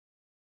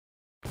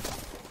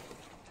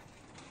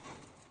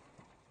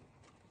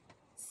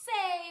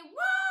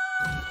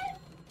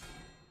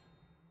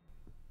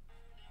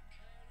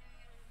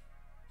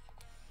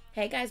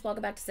Hey guys,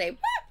 welcome back to Say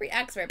What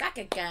Reacts. We're back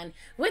again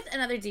with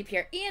another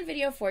DPR Ian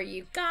video for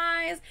you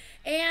guys.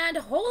 And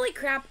holy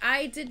crap,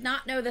 I did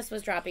not know this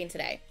was dropping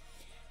today.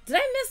 Did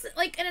I miss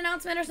like an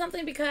announcement or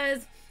something?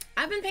 Because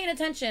I've been paying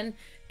attention,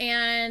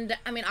 and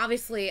I mean,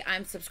 obviously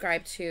I'm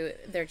subscribed to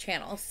their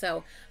channel,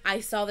 so I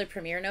saw the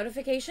premiere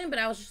notification, but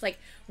I was just like,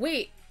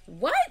 wait,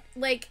 what?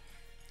 Like,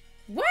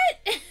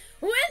 what?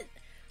 What?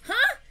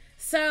 Huh?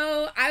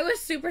 So I was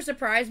super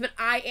surprised, but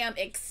I am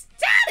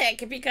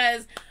ecstatic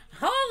because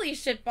holy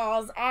shit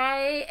balls,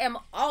 I am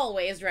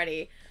always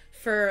ready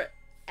for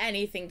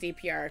anything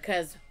DPR,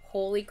 because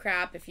holy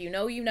crap, if you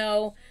know, you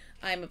know,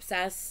 I'm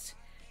obsessed.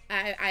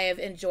 I have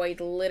enjoyed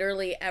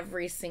literally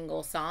every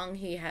single song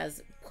he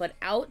has put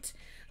out.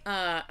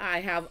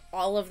 I have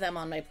all of them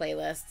on my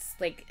playlists.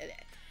 Like,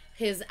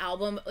 his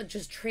album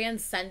just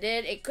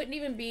transcended. It couldn't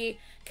even be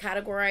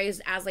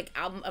categorized as like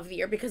album of the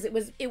year, because it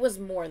was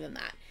more than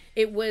that.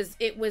 It was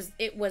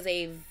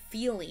a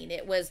feeling.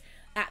 It was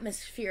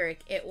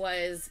atmospheric. It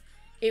was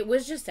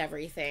just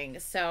everything.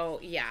 So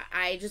yeah,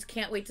 I just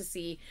can't wait to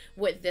see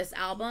what this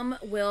album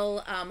will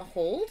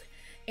hold.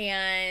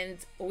 And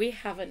we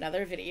have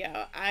another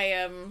video. I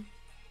am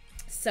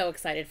so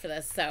excited for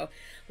this. So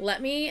let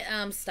me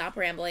stop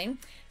rambling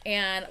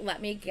and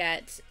let me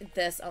get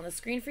this on the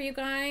screen for you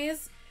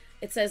guys.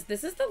 It says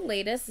this is the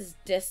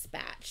latest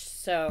dispatch.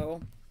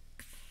 So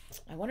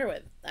I wonder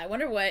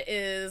what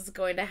is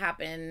going to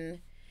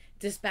happen.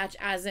 Dispatch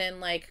as in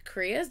like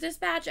Korea's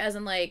dispatch, as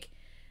in like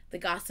the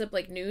gossip,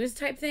 like news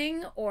type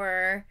thing,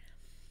 or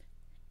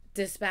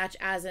dispatch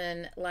as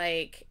in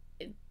like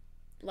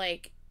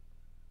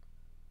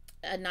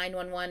a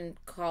 911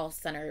 call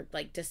center,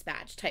 like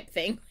dispatch type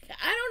thing.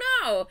 I don't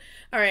know.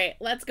 All right,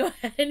 let's go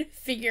ahead and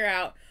figure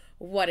out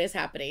what is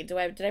happening.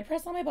 Did I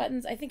press all my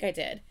buttons? I think I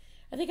did.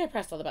 I think I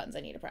pressed all the buttons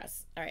I need to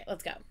press. All right,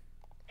 let's go.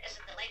 This is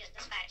the latest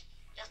dispatch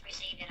just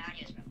received in our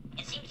newsroom.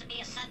 It seems to be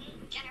a sudden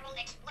general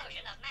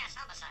explosion of mass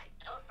homicide.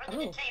 No further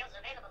details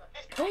available at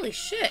this time. Holy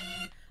shit.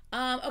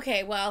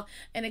 Okay, well,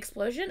 an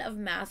explosion of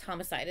mass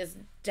homicide is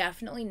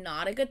definitely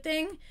not a good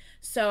thing.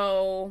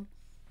 So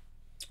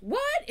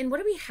what? And what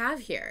do we have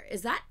here?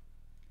 Is that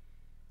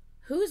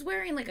who's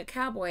wearing like a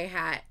cowboy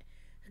hat?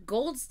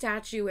 Gold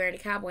statue wearing a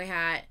cowboy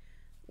hat,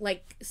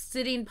 like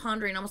sitting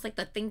pondering, almost like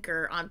the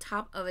thinker on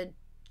top of a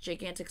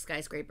gigantic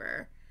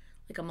skyscraper,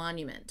 like a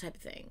monument type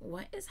of thing.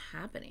 What is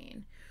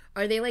happening?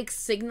 Are they like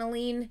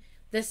signaling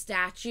the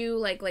statue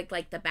like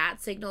the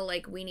bat signal,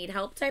 like we need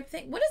help type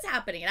thing? What is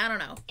happening? I don't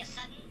know. A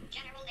sudden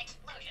general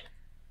explosion.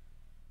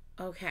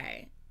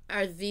 Okay.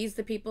 Are these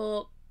the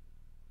people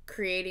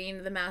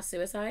creating the mass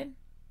suicide?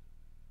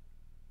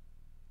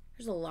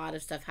 There's a lot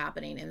of stuff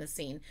happening in the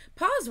scene.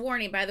 Pause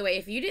warning, by the way.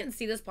 If you didn't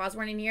see this pause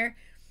warning here,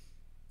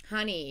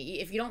 honey,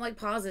 if you don't like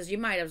pauses, you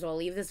might as well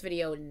leave this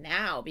video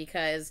now,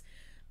 because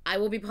I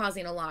will be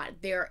pausing a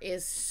lot. There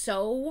is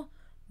so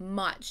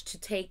much to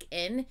take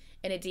in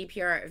a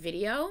DPR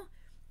video.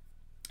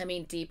 I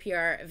mean,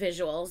 DPR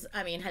visuals.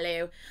 I mean,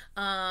 hello.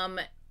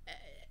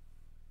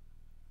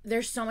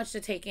 There's so much to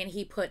take in.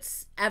 He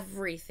puts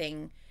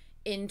everything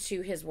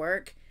into his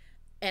work,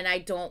 and I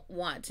don't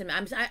want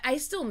to. I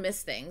still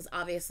miss things,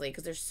 obviously,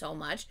 because there's so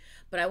much,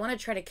 but I want to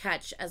try to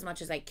catch as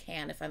much as I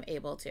can if I'm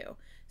able to.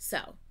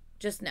 So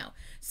just know.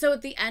 So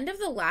at the end of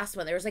the last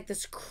one, there was like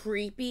this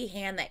creepy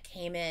hand that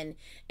came in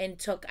and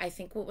took, I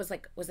think, what was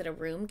like, was it a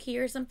room key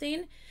or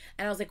something?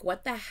 And I was like,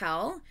 what the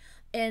hell?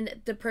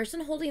 And the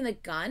person holding the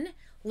gun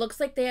looks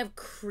like they have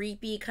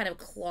creepy kind of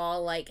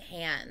claw-like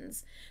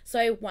hands. So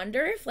I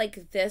wonder if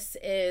like this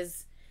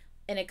is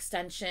an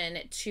extension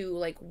to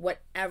like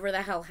whatever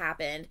the hell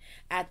happened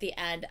at the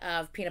end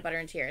of Peanut Butter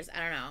and Tears. I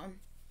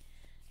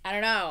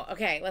don't know.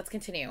 Okay, let's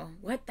continue.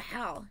 What the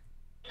hell?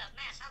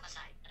 Mass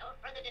homicide. No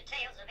further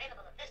details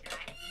available at this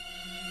time.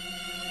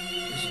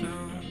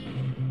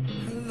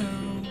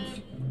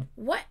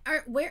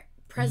 Where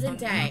present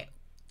day?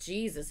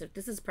 Jesus, if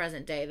this is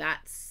present day,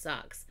 that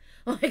sucks.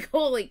 Like,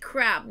 holy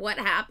crap, what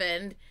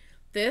happened?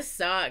 This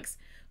sucks.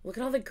 Look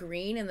at all the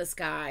green in the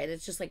sky.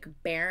 It's just like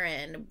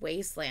barren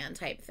wasteland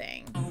type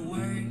thing.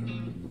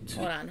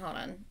 Hold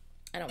on.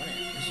 I don't want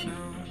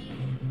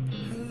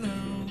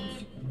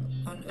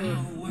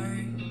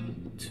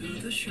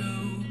to.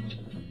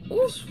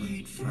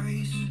 Sweet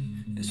face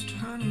is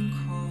turning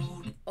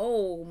cold.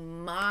 Oh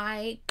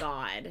my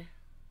God.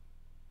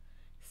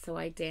 So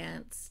I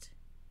danced.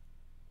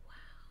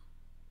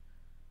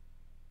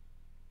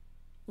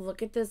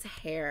 Look at this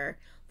hair.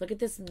 Look at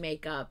this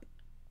makeup.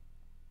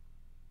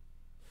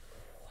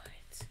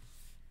 What?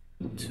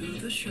 To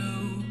the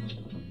show,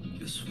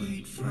 your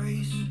sweet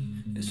face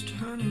is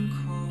turning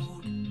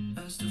cold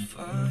as the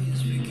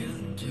fires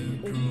begin to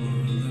draw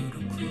a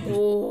little closer.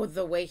 Oh,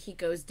 the way he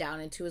goes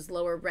down into his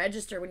lower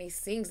register when he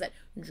sings that,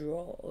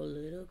 draw a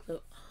little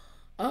closer.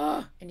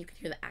 Oh, and you can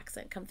hear the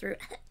accent come through.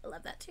 I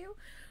love that too.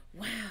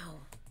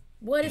 Wow.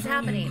 What is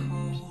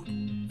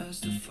happening?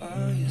 As the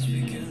fires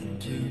begin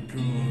to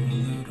draw a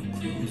little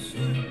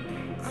closer,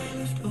 I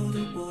left all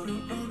the water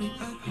running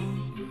at home.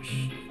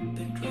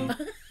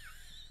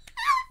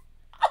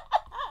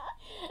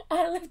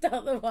 I left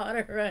all the the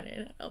water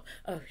running. Oh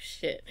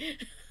shit.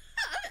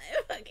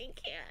 I fucking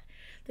can't.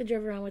 They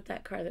drove around with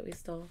that car that we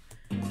stole.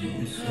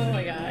 Oh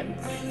my god.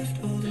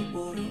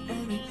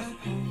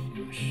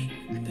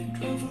 They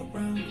drove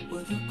around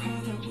with a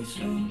car that we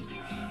stole.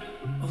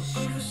 All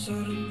of a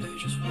sudden they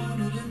just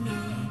wanted to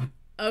know.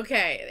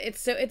 Okay,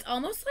 it's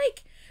almost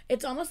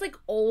like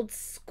old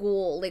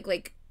school.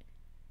 Like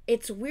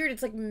it's weird.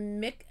 It's like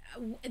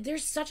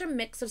there's such a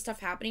mix of stuff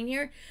happening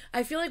here.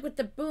 I feel like with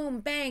the boom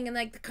bang and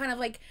like the kind of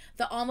like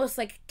the almost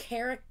like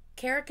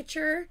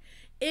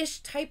caricature-ish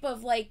type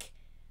of like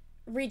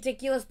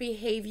ridiculous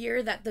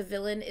behavior that the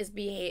villain is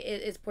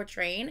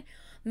portraying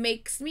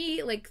makes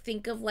me like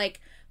think of like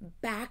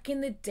back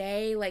in the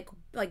day, like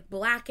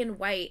black and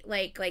white,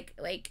 like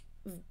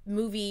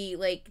movie,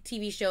 like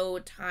TV show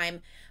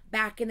time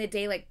back in the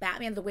day, like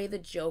Batman, the way the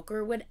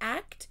Joker would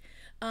act.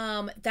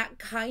 That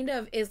kind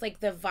of is like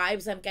the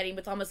vibes I'm getting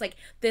with almost like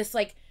this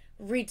like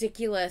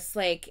ridiculous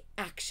like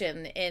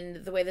action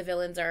in the way the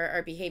villains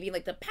are behaving,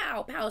 like the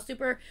pow pow,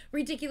 super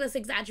ridiculous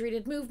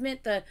exaggerated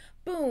movement, the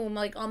boom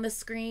like on the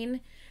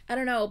screen. I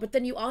don't know, but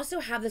then you also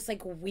have this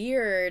like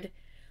weird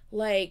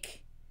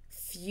like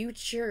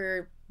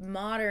future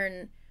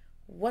modern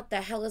what the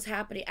hell is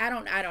happening. I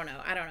don't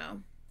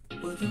know.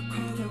 With a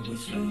car that we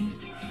stole,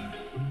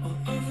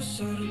 all of a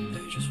sudden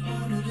they just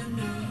wanted to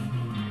know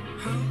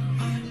how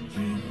I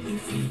really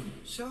feel.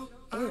 So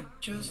I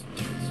just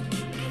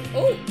danced.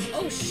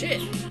 Oh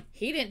shit.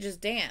 He didn't just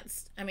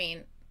dance. I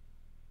mean,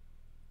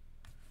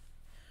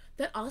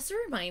 that also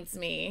reminds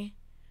me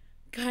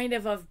kind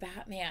of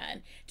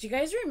Batman. Do you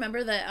guys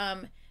remember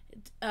that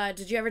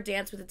did you ever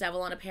dance with the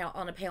devil on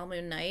a pale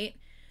moon night?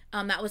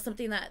 That was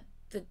something that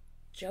the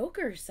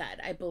Joker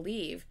said, I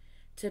believe,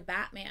 to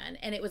Batman,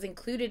 and it was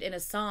included in a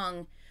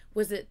song.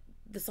 Was it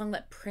the song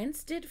that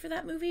Prince did for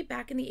that movie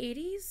back in the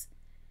 80s?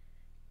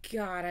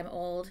 God, I'm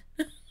old.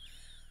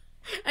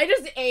 I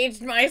just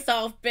aged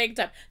myself big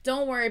time.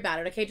 Don't worry about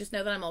it, okay? Just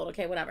know that I'm old,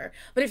 okay? Whatever.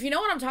 But if you know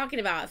what I'm talking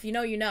about, if you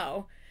know, you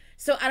know.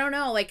 So I don't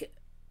know, like,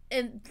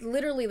 and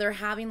literally they're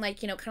having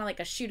like, you know, kind of like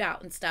a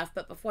shootout and stuff,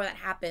 but before that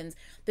happens,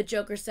 the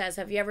Joker says,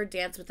 have you ever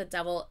danced with the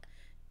devil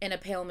in a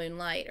pale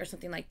moonlight or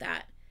something like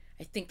that?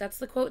 I think that's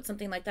the quote,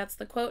 something like that's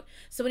the quote.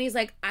 So when he's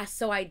like,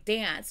 so I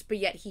danced, but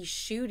yet he's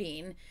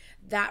shooting,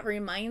 that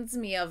reminds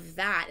me of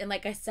that. And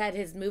like I said,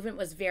 his movement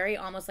was very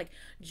almost like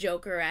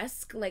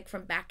Joker-esque, like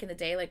from back in the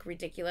day, like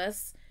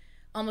ridiculous,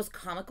 almost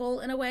comical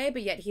in a way,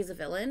 but yet he's a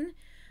villain.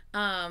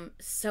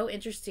 So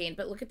interesting.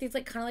 But look at these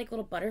like kind of like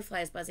little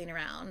butterflies buzzing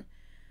around.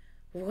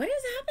 What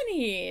is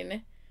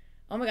happening?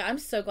 Oh my god, I'm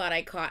so glad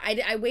I caught.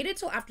 I waited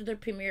till after the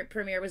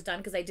premiere was done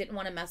because I didn't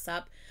want to mess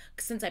up.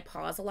 Since I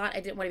pause a lot,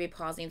 I didn't want to be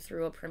pausing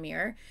through a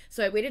premiere.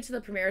 So I waited till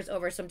the premiere is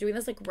over. So I'm doing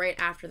this like right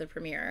after the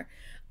premiere.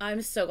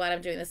 I'm so glad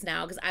I'm doing this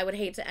now because I would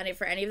hate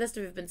for any of this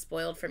to have been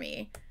spoiled for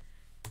me.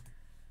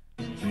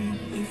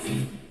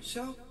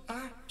 So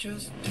I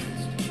just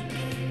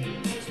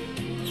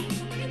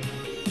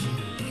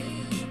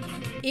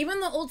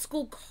even the old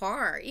school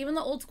car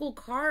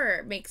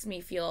makes me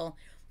feel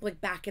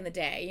like back in the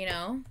day, you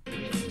know?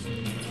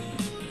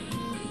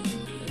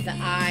 The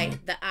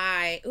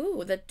eye.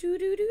 Ooh, the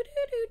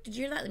doo-doo-doo-doo-doo. Did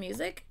you hear that in the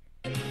music?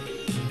 I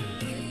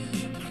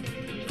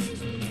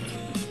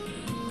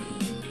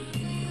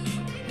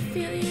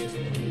feel you.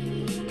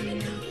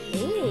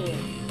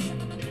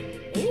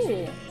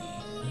 Ooh.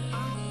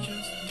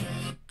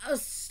 Oh,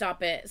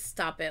 stop it.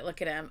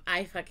 Look at him.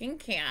 I fucking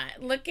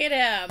can't. Look at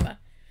him.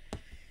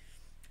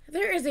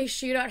 There is a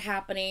shootout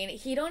happening.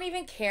 He don't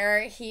even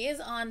care. He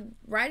is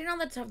riding on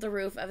the top of the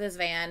roof of this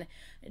van,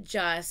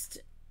 just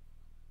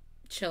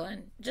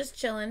chilling.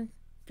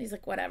 He's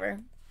like, whatever.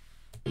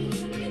 Ooh.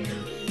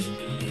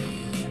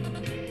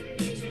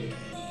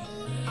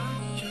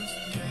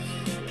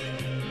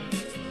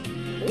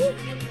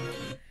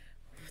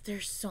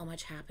 There's so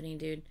much happening,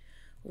 dude.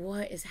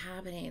 What is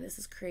happening? This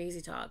is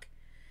crazy talk.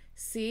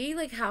 See,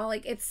 like how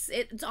like it's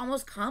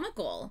almost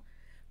comical,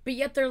 but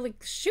yet they're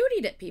like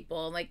shooting at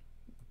people, like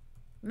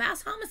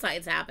mass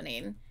homicides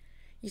happening.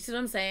 You see what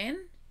I'm saying?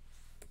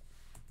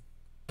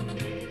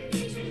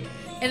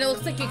 And it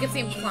looks like you can see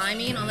him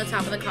climbing on the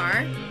top of the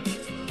car.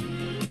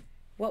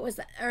 What was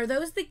that? Are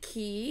those the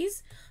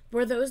keys?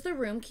 Were those the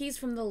room keys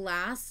from the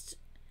last?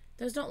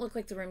 Those don't look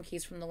like the room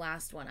keys from the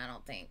last one, I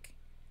don't think.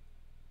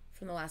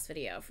 From the last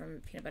video,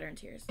 from Peanut Butter and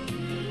Tears. Ooh.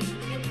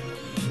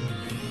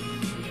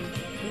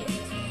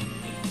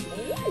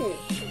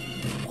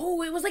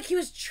 Oh, it was like he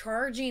was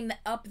charging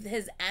up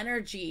his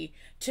energy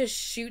to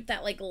shoot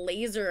that like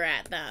laser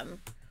at them.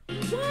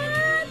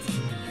 What?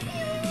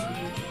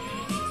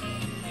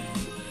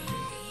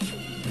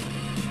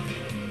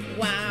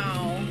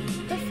 Wow.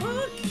 The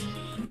fuck?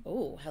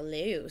 Oh,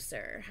 hello,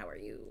 sir. How are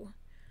you?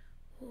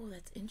 Oh,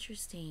 that's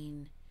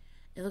interesting.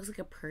 It looks like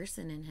a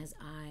person in his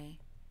eye.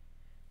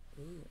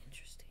 Ooh,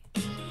 interesting.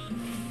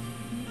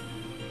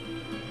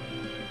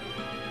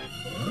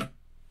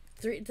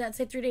 Did that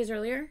say 3 days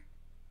earlier?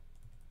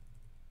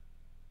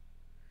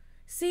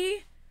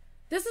 See?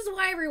 This is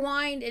why I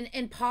rewind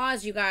and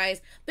pause, you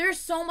guys. There's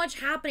so much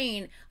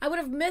happening. I would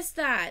have missed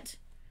that.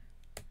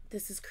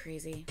 This is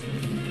crazy.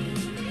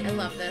 I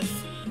love this.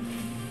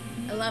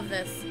 I love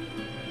this.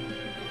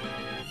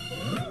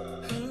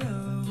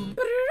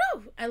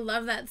 I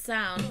love that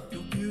sound.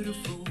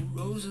 Beautiful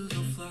roses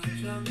of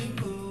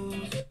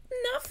flamingos.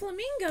 Not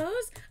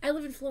flamingos. I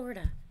live in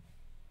Florida.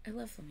 I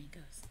love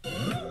flamingos.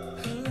 Hello,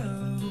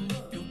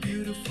 your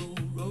beautiful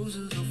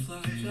roses of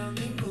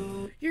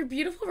flamingos. Your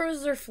beautiful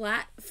roses are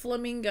flat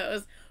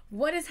flamingos.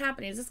 What is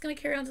happening? Is this going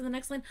to carry on to the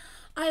next line?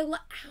 Ow,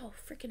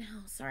 freaking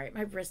hell. Sorry,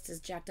 my wrist is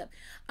jacked up.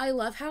 I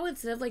love how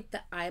instead of like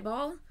the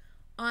eyeball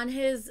on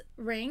his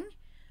ring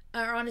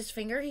or on his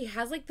finger, he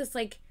has like this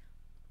like,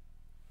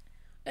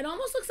 it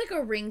almost looks like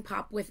a ring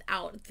pop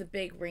without the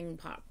big ring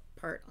pop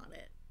part on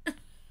it.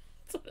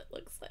 That's what it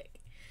looks like.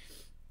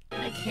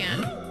 I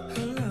can't.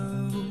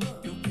 Hello,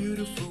 your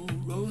beautiful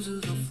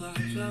roses of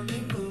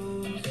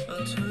flamingos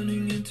are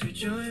turning into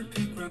giant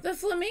pink rats. The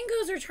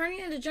flamingos are turning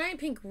into giant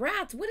pink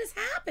rats. What is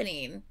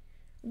happening?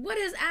 What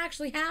is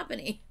actually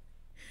happening?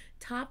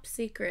 Top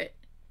secret.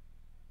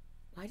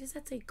 Why does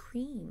that say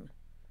cream?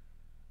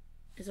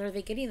 Are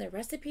they getting the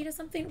recipe to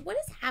something? What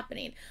is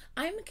happening?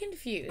 I'm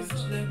confused.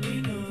 Let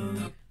me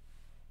know.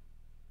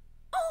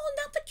 Oh,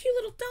 not the cute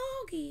little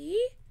doggy.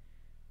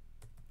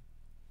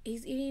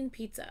 He's eating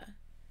pizza.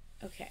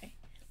 Okay.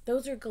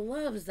 Those are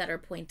gloves that are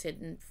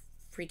pointed and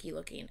freaky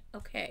looking.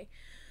 Okay.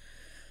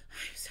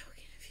 I'm so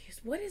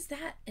confused. What is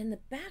that in the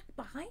back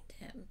behind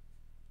him?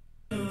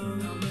 How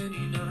many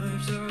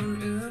knives are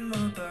in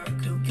my back?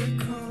 You'll get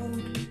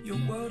cold. Your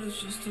world is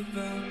just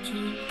about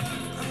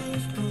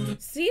to.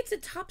 See, it's a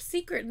top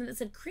secret and it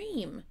said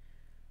cream.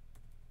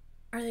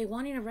 Are they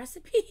wanting a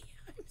recipe?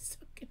 I'm so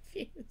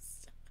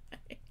confused.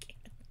 I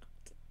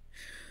cannot.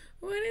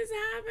 What is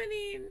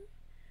happening?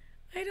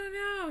 I don't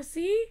know.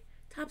 See?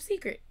 Top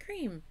secret.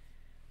 Cream.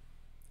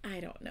 I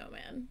don't know,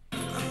 man.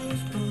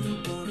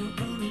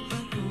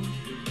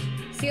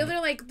 See,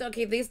 they're like,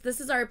 okay,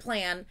 this is our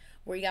plan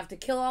where you have to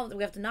kill all,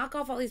 we have to knock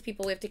off all these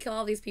people. We have to kill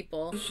all these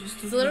people.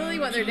 It's literally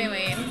what they're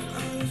doing.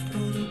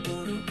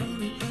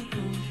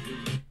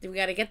 We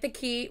got to get the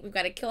key. We've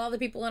got to kill all the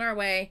people in our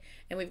way.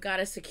 And we've got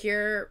to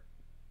secure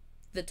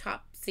the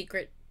top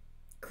secret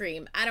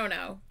cream. I don't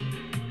know.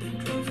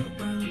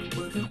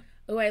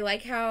 Oh, I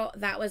like how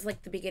that was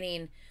like the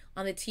beginning.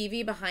 On the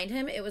TV behind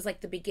him, it was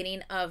like the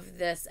beginning of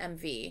this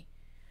MV.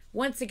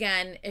 Once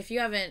again, if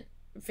you haven't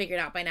figured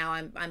out by now,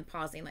 I'm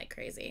pausing like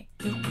crazy.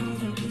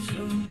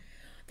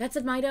 That's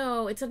a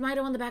Mido. It's a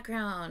Mido on the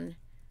background.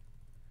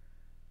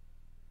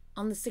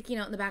 On the sticky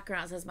note in the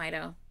background, it says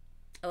Mido.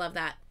 I love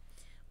that.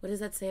 What does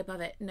that say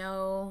above it?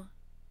 No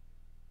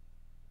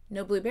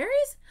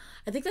blueberries?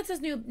 I think that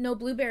says no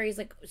blueberries,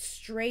 like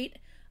straight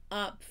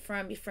up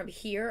from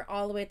here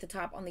all the way at the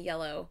top on the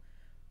yellow,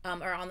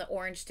 or on the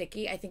orange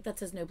sticky. I think that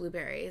says no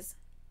blueberries.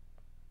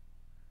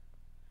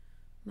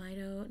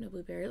 Mido, no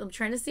blueberries. I'm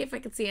trying to see if I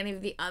could see any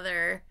of the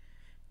other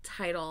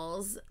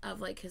titles of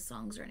like his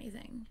songs or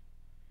anything.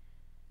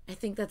 I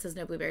think that says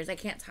no blueberries. I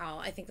can't tell.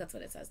 I think that's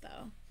what it says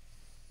though.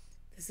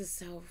 This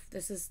is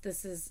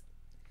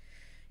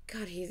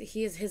God,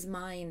 he is his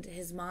mind.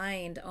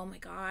 Oh my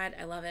God,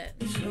 I love it.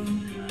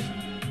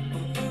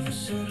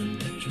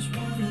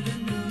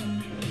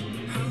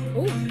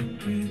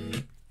 Ooh.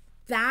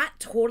 That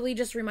totally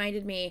just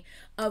reminded me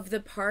of the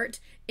part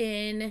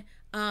in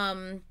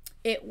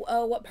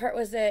what part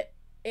was it?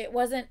 It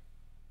wasn't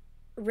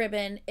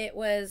Ribbon, it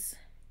was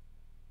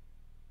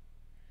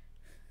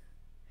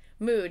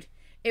Mood.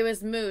 It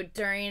was Mood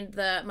during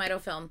the Mido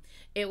film.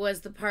 It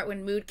was the part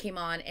when Mood came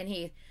on and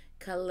he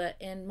color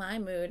in my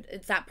mood.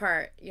 It's that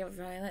part. You have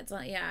violence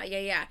on. Yeah.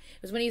 It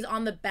was when he's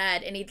on the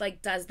bed and he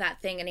like does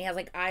that thing and he has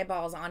like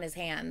eyeballs on his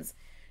hands.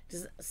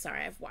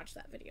 Sorry, I've watched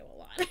that video a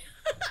lot.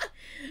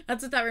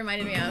 That's what that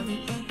reminded me of.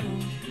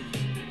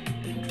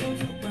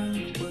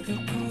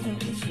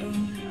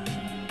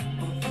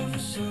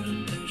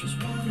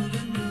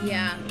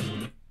 Yeah.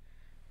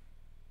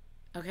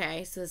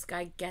 Okay, so this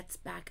guy gets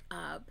back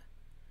up.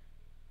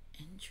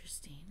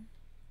 Interesting.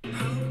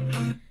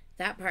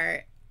 That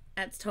part.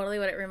 That's totally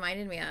what it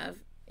reminded me of.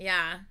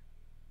 Yeah.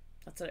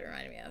 That's what it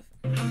reminded me of.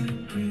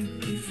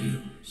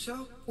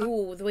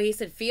 Ooh, the way he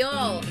said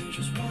feel.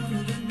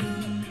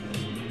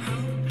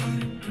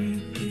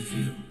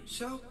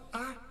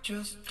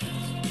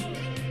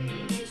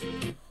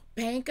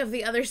 Bank of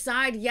the Other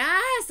Side.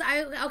 Yes.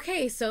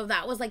 Okay, so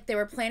that was like they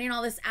were planning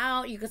all this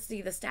out. You could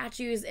see the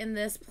statues in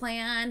this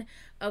plan.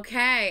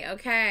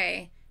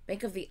 Okay.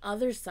 Bank of the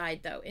Other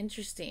Side though.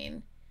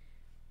 Interesting.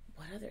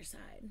 What other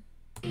side?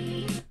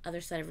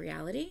 Other side of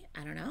reality?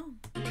 I don't know.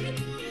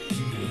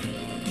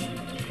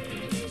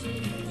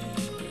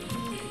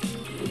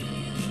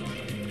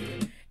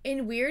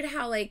 And weird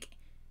how like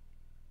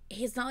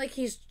it's not like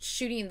he's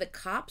shooting the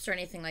cops or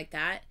anything like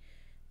that.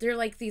 They're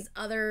like these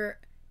other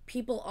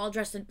people all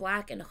dressed in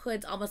black and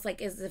hoods, almost like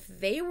as if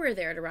they were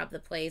there to rob the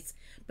place,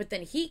 but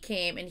then he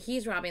came and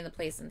he's robbing the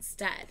place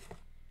instead.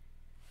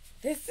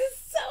 This is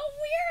so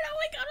weird. Oh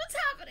my God, what's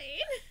happening?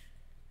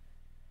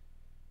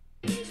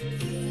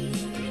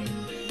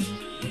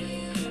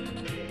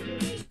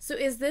 So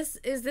is this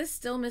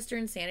still Mr.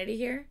 Insanity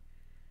here?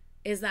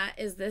 Is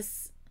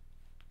this...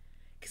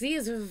 Because he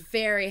is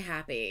very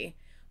happy,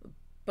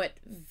 but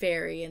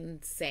very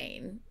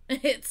insane,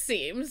 it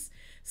seems.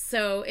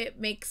 So it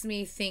makes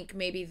me think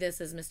maybe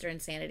this is Mr.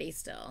 Insanity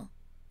still.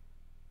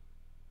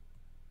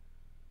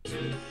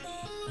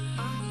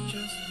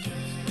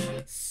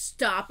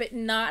 Stop it.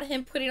 Not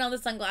him putting on the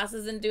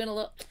sunglasses and doing a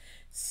little...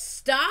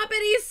 Stop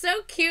it. He's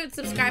so cute.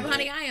 Subscribe,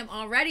 honey. I am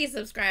already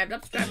subscribed.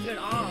 I'm subscribed to it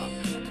all.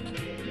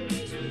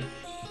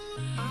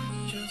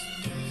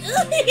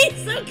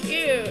 He's so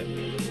cute.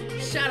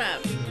 Shut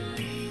up.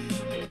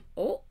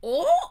 Oh,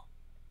 oh.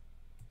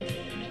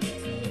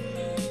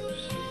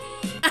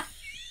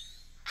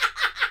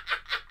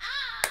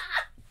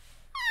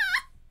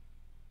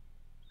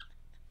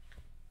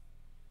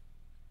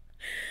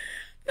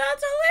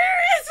 That's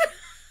hilarious.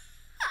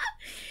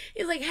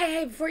 He's like,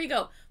 hey, before you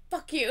go,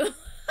 fuck you.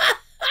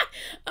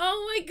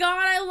 Oh my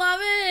God, I love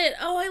it.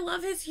 Oh, I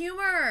love his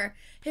humor.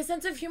 His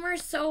sense of humor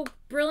is so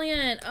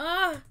brilliant.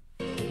 Oh,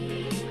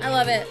 I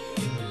love it.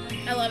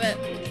 I love it.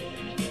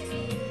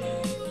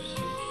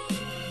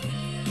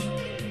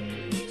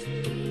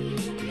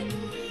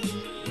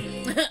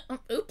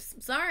 Oops,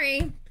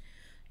 sorry.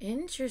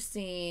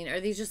 Interesting. Are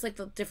these just like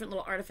the different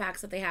little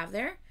artifacts that they have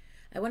there?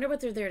 I wonder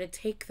what they're there to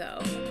take,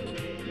 though.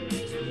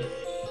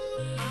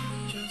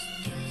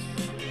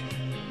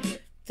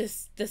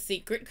 The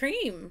secret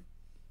cream.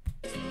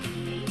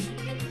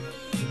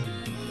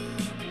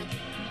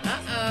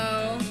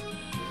 Uh-oh.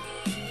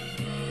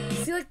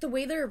 See, like, the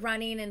way they're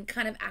running and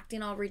kind of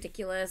acting all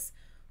ridiculous.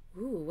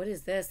 Ooh, what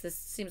is this? This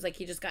seems like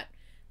he just got,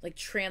 like,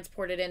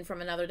 transported in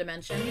from another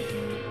dimension.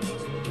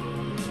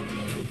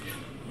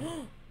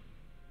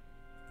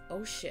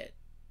 Oh, shit.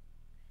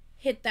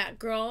 Hit that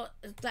girl's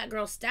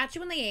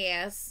statue in the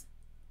ass.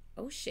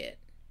 Oh, shit.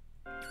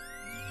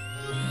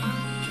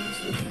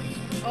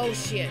 Oh,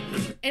 shit.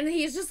 And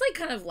he's just, like,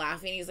 kind of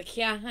laughing. He's like,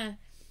 yeah, huh.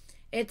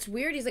 It's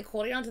weird. He's, like,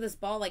 holding onto this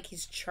ball like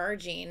he's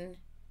charging.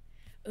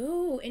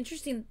 Ooh,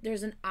 interesting.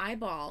 There's an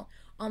eyeball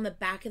on the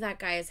back of that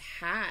guy's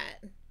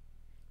hat.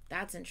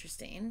 That's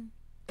interesting.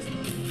 He's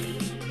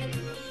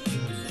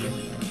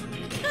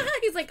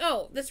like,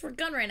 oh, this for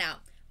gun right now.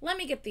 Let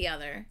me get the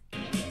other.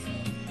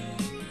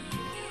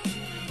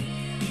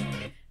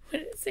 What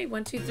did it say?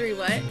 1, 2, 3,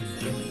 what?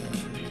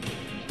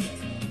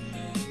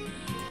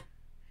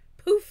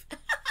 Poof.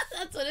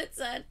 That's what it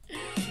said.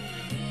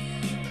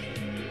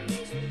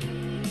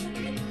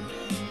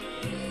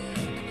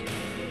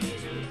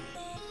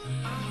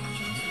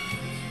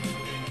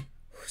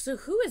 So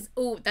who is...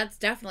 Oh, that's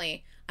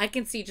definitely... I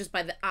can see just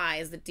by the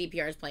eyes that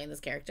DPR is playing this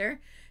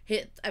character.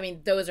 I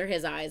mean, those are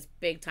his eyes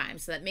big time.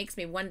 So that makes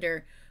me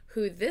wonder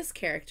who this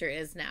character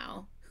is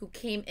now. Who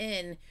came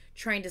in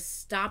trying to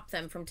stop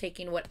them from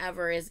taking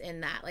whatever is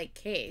in that, like,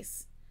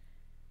 case.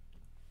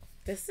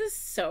 This is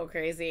so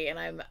crazy, and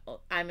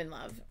I'm in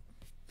love.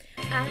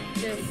 I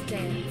just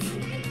danced.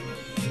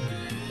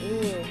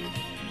 Ooh.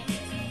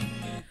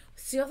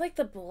 So you have, like,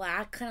 the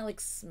black kind of, like,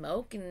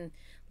 smoke and,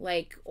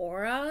 like,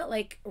 aura,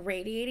 like,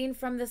 radiating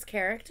from this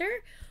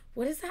character?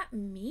 What does that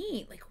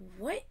mean? Like,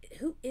 what?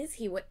 Who is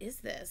he? What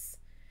is this?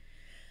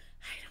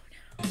 I don't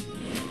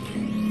know.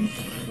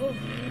 Ooh.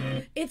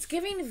 It's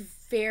giving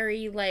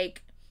very,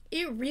 like,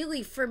 it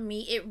really, for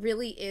me, it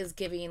really is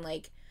giving,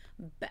 like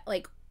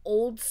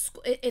old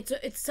school.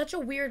 It's such a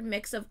weird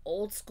mix of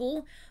old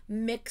school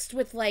mixed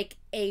with, like,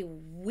 a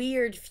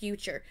weird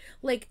future.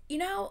 Like, you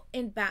know,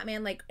 in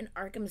Batman, like, in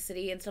Arkham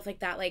City and stuff like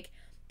that, like,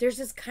 there's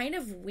this kind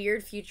of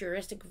weird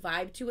futuristic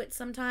vibe to it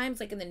sometimes,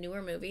 like in the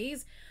newer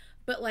movies.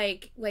 But,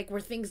 like where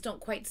things don't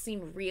quite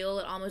seem real,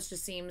 it almost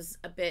just seems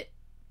a bit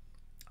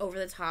over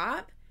the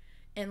top.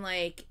 And,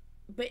 like,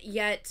 but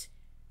yet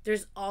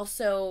there's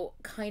also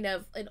kind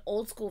of an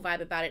old school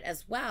vibe about it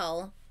as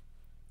well,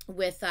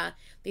 with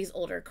these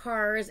older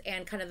cars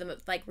and kind of the,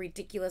 like,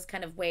 ridiculous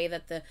kind of way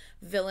that the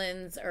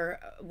villains, or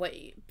what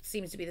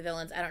seems to be the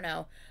villains, I don't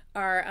know,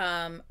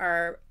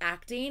 are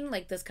acting,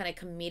 like this kind of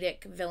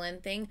comedic villain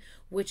thing,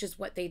 which is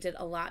what they did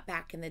a lot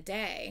back in the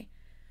day.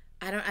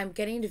 I'm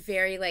getting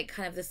very, like,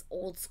 kind of this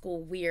old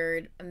school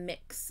weird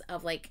mix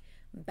of, like,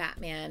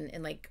 Batman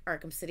and, like,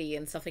 Arkham City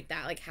and stuff like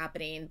that, like,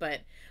 happening. But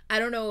I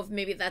don't know if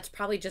maybe that's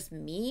probably just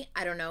me.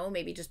 I don't know.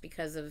 Maybe just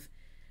because of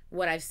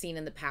what I've seen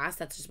in the past.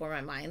 That's just where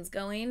my mind's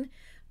going.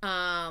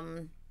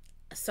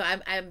 So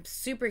I'm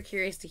super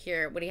curious to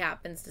hear what he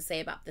happens to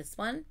say about this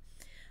one.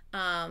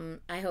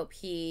 I hope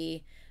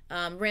he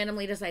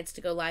randomly decides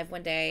to go live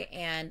one day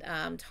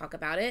and talk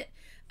about it,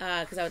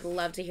 because I would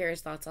love to hear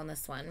his thoughts on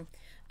this one.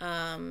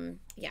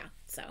 Yeah,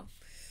 so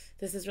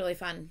this is really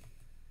fun.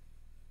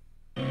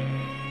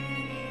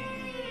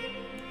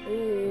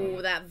 Ooh,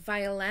 that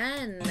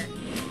violin.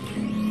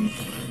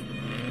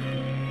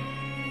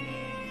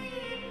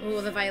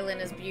 Ooh, the violin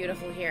is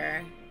beautiful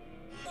here.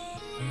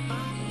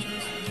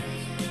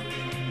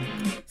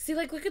 See,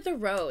 like, look at the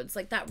roads.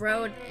 Like, that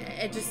road,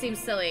 it just seems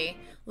silly.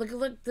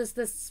 Look,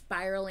 this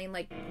spiraling,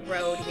 like,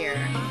 road here.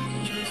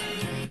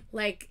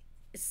 Like,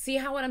 see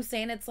how what I'm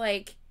saying? It's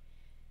like,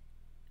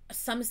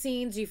 some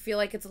scenes you feel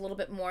like it's a little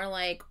bit more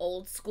like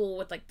old school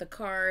with like the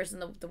cars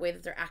and the way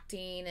that they're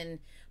acting and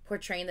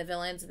portraying the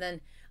villains, and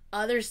then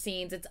other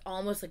scenes it's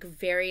almost like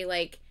very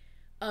like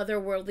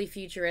otherworldly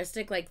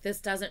futuristic, like this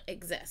doesn't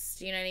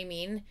exist, you know what I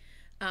mean?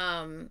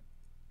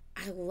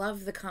 I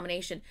love the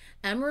combination.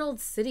 Emerald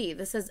City,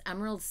 this says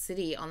Emerald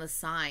City on the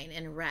sign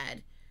in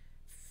red.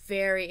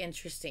 Very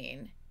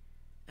interesting.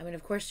 I mean,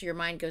 of course your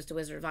mind goes to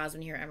Wizard of Oz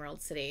when you hear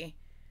Emerald City.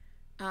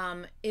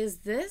 Is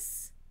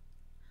this,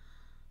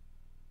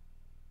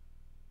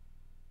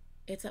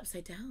 it's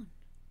upside down.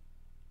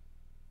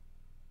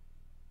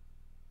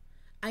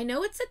 I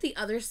know it's at the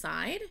other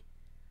side.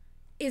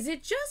 Is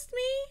it just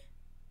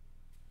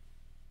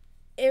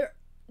me?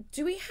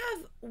 Do we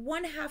have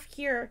one half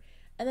here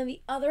and then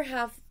the other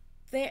half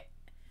there?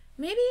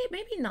 Maybe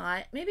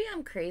not. Maybe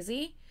I'm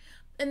crazy.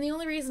 And the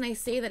only reason I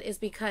say that is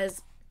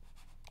because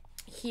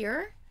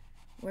here,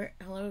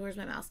 where's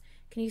my mouse?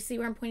 Can you see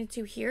where I'm pointing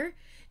to here?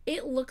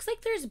 It looks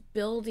like there's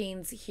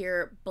buildings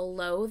here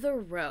below the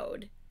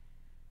road.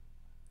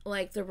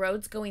 Like the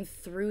road's going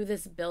through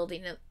this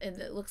building, and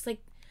it looks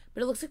like,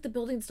 but it looks like the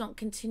buildings don't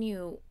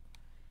continue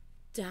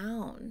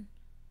down.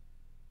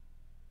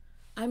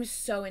 I'm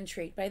so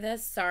intrigued by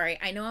this. Sorry.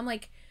 I know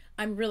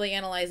I'm really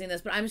analyzing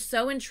this, but I'm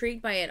so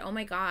intrigued by it. Oh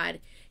my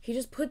God. He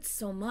just puts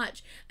so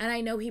much. And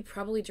I know he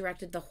probably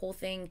directed the whole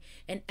thing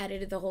and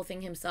edited the whole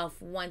thing himself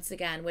once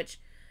again, which,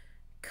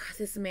 God,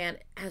 this man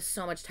has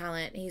so much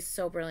talent. He's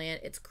so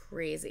brilliant. It's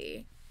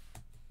crazy.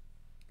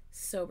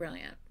 So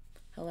brilliant.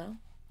 Hello?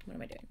 What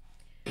am I doing?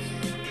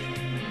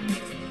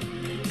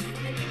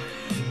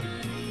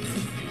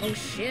 Oh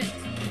shit.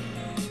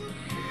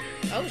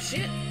 Oh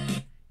shit.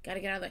 Gotta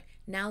get out of there.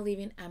 Now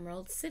leaving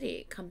Emerald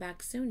City. Come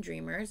back soon,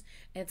 dreamers.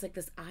 And it's like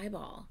this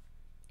eyeball.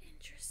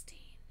 Interesting.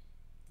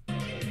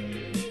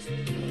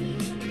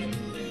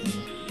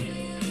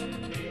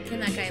 Can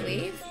that guy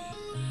leave?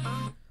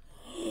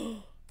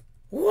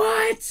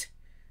 What?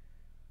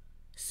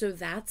 So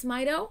that's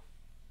Mido?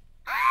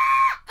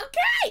 Ah,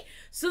 okay.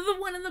 So the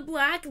one in the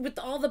black with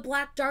all the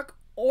black dark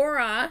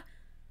aura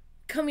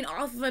coming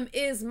off of him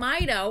is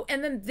Mido,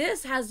 and then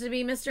this has to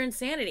be Mr.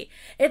 Insanity.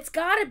 It's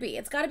gotta be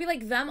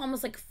like them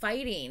almost like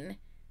fighting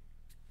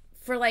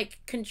for like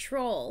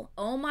control.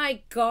 Oh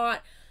my God.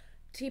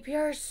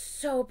 DPR is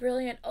so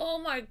brilliant. Oh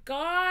my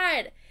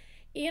God.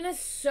 Ian is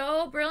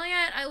so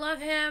brilliant. I love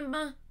him.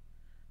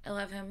 I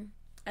love him.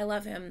 I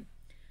love him.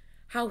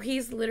 How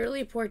he's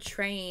literally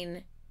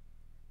portraying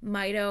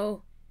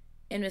Mido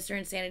and Mr.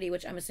 Insanity,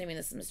 which I'm assuming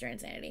this is Mr.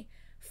 Insanity,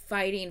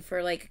 fighting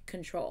for like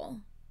control.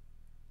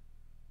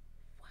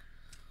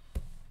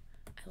 Wow.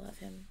 I love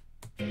him.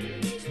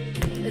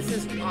 This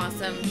is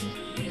awesome.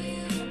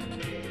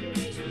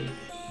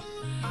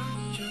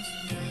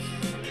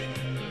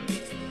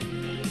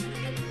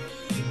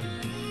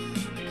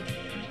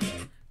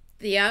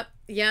 Yep,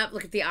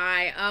 look at the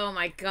eye. Oh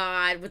my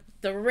God, with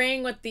the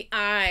ring with the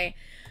eye.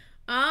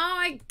 Oh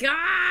my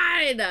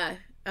God.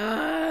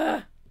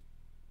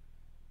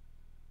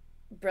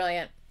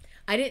 Brilliant.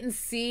 I didn't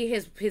see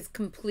his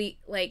complete,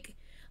 like,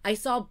 I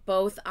saw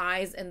both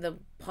eyes and the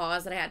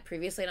paws that I had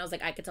previously, and I was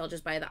like, I could tell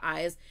just by the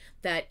eyes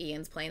that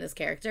Ian's playing this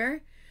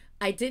character.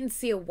 I didn't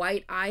see a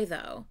white eye,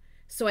 though,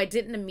 so I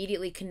didn't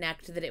immediately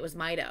connect that it was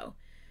Mido.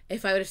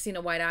 If I would have seen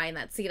a white eye in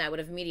that scene, I would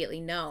have immediately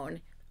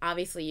known.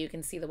 Obviously, you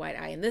can see the white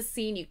eye in this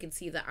scene. You can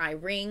see the eye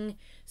ring,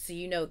 so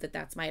you know that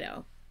that's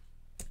Mido.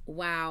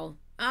 Wow.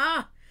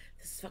 Ah,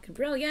 this is fucking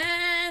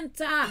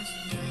brilliant. Ah.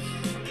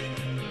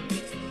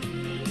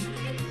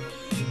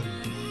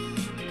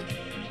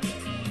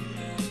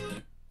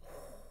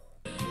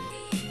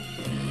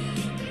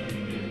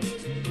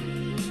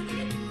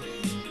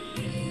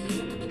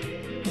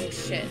 Oh,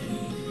 shit.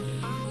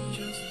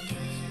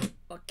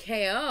 A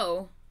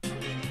KO?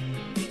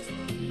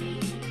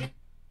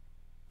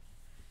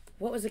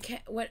 What was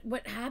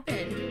what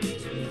happened?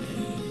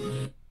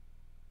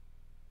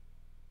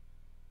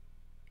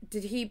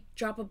 Did he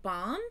drop a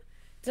bomb?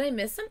 Did I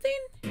miss something?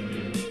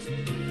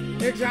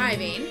 They're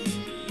driving.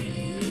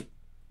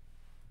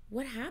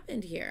 What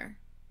happened here?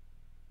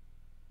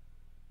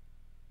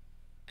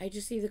 I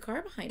just see the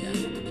car behind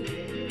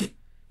him.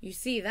 You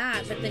see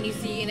that, but then you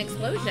see an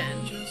explosion.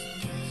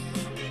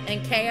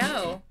 And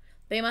KO.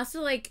 They must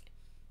have, like,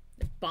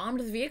 bombed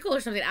the vehicle or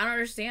something. I don't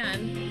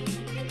understand.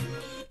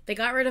 They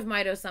got rid of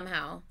Mido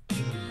somehow.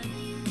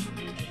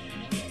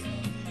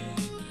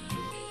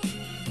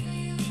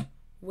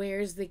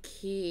 Where's the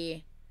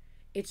key?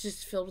 It's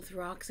just filled with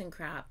rocks and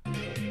crap.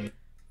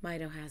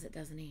 Mido has it,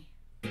 doesn't he?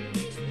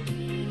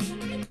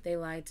 They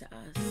lied to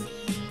us.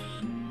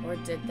 Or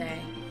did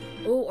they?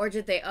 Oh, or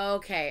did they?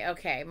 Okay,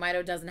 okay.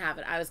 Mido doesn't have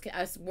it. I was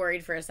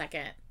worried for a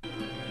second.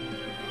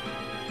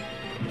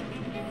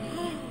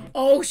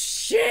 Oh,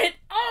 shit!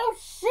 Oh,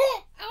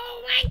 shit!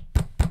 Oh, my...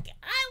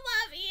 I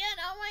love Ian.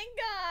 Oh, my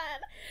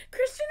God.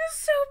 Kristen is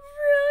so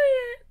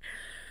brilliant.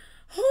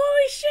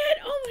 Holy shit.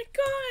 Oh, my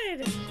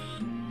God.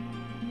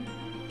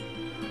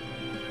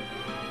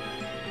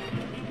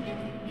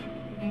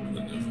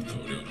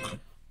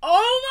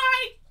 Oh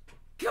my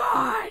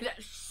God!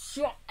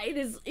 It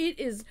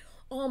is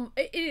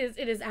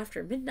It is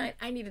after midnight.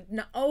 I need to,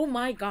 no, oh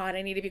my God,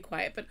 I need to be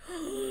quiet, but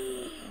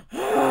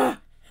I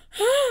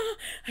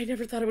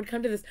never thought it would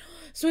come to this.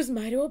 So is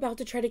Mido about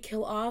to try to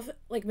kill off,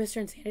 like, Mr.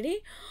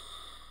 Insanity?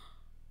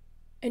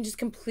 And just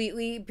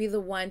completely be the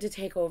one to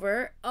take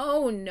over?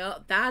 Oh no,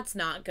 that's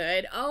not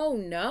good. Oh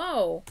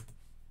no.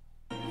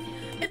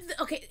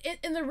 Okay,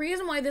 and the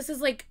reason why this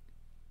is, like,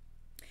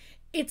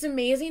 it's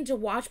amazing to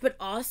watch, but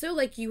also,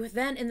 like, you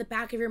then, in the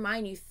back of your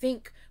mind, you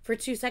think for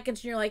 2 seconds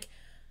and you're like,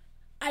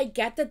 I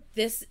get that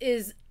this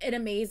is an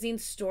amazing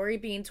story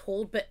being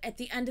told, but at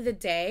the end of the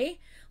day,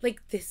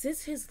 like, this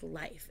is his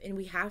life. And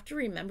we have to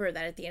remember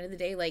that at the end of the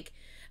day, like,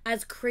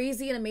 as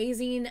crazy and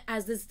amazing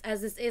as this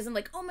is, and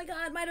like, oh my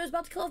God, Mido's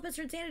about to kill off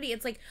Mr. Insanity.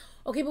 It's like,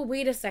 okay, but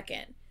wait a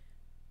second.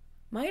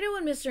 Mido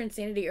and Mr.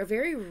 Insanity are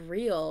very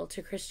real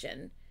to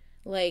Christian.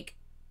 Like,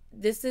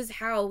 this is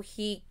how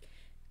he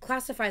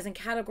classifies and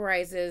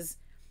categorizes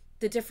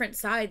the different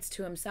sides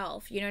to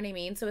himself. You know what I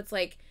mean? So it's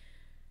like,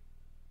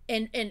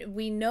 and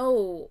we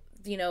know,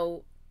 you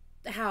know,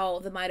 how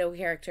the Mido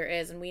character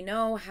is, and we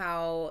know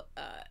how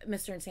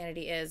Mr.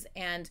 Insanity is,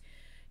 and,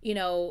 you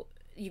know,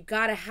 you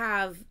gotta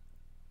have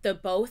the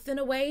both in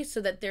a way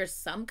so that there's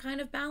some kind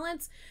of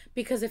balance,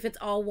 because if it's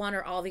all one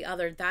or all the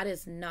other, that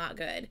is not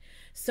good.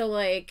 So,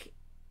 like,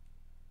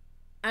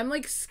 I'm,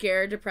 like,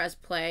 scared to press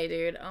play,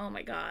 dude. Oh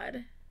my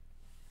God.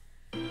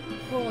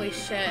 Holy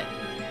shit. I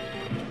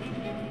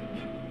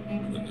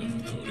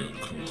never thought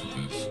it'd come to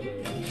this.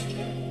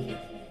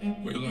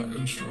 Way light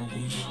and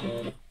struggles.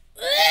 What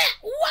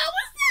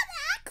was that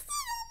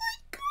accent? Oh my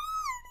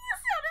God. You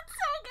sounded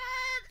so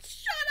good.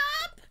 Shut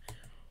up.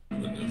 I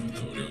never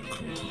thought it'd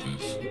come to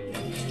this.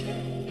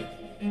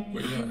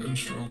 Way light and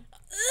struggle.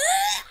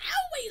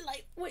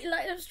 Wait,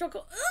 light and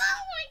struggle. Oh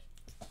my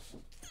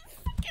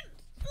fucking.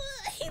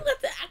 He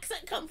let the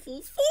accent come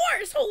full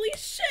force. Holy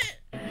shit.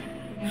 I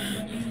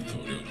never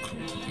thought it'd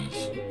come to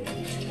this.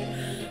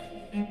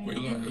 Way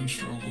light and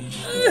struggles.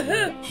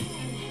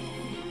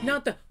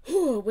 Not the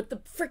with the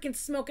freaking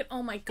smoke and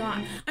oh my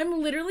God.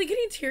 I'm literally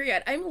getting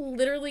teary-eyed.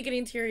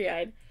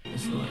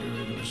 It's not your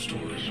end of the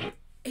story.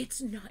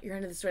 It's not your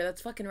end of the story.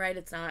 That's fucking right.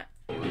 It's not.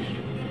 Oh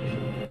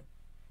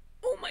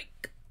my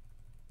God.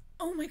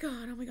 Oh my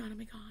God. Oh my God. Oh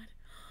my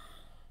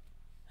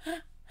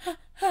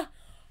God.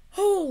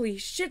 Holy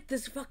shit.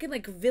 This fucking,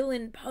 like,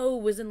 villain Poe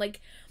was in,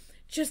 like,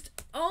 just,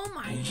 oh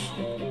my.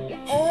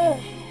 Oh.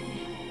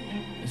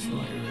 It's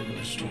not your end of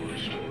the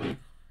story.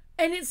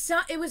 And it's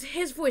not, it was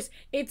his voice.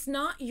 It's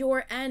not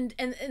your end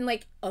and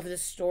like of the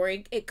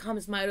story. It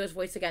comes Mido's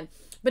voice again,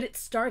 but it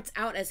starts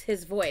out as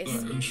his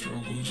voice.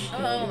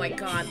 Oh my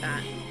God,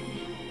 that.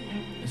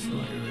 It's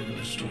not your end of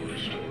the story.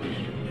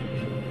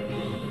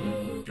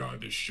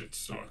 God, this shit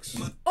sucks.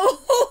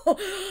 Oh,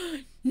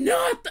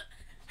 not the.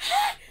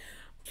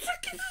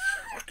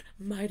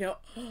 Mido.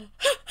 This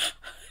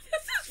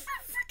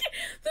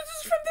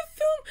is from the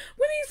film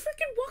when he's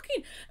freaking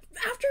walking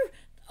after.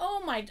 Oh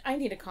my, I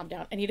need to calm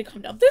down. This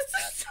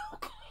is so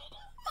cool.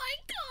 Oh my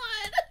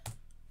God.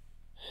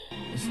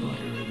 It's not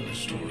your end of the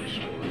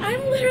story. I'm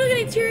literally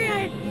getting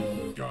teary-eyed.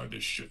 God,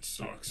 this shit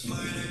sucks.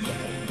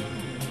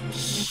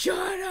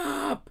 Shut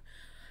up.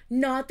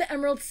 Not the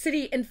Emerald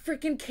City and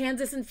freaking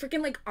Kansas and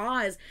freaking, like,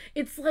 Oz.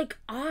 It's like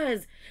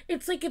Oz.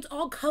 It's like it's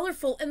all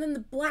colorful and then the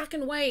black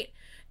and white.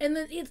 And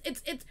then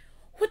it's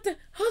what the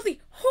holy,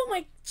 oh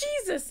my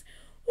Jesus.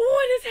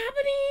 What is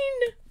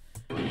happening?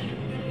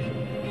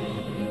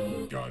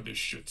 God, this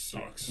shit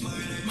sucks.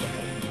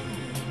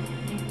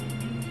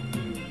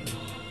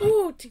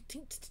 Ooh,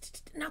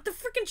 not the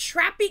freaking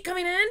trap beat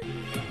coming in.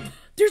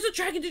 There's a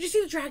dragon. Did you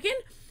see the dragon?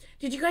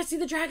 Did you guys see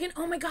the dragon?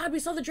 Oh my God, we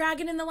saw the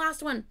dragon in the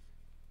last one.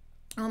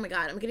 Oh my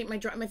God, I'm getting my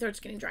throat's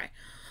getting dry.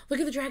 Look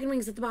at the dragon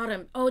wings at the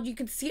bottom. Oh, you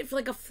can see it for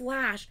like a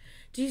flash.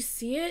 Do you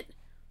see it?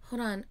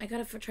 Hold on, I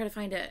gotta try to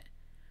find it.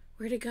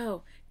 Where'd it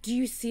go? Do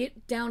you see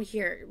it down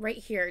here, right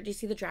here? Do you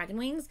see the dragon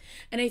wings?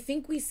 And I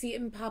think we see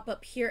it pop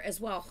up here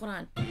as well. Hold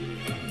on.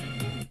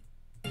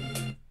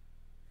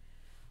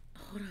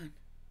 Hold on.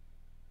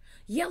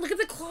 Yeah, look at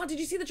the claw. Did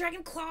you see the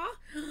dragon claw?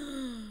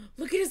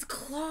 Look at his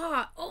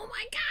claw. Oh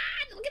my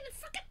God. Look at the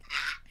fucking.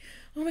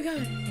 Oh my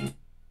God.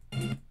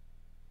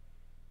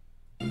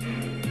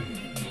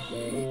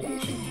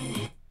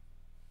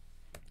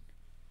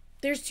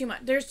 There's too much.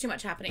 There's too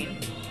much happening.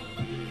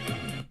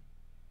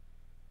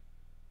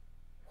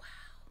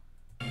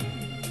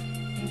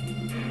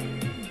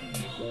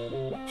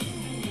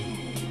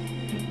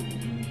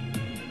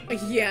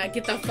 Yeah,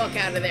 get the fuck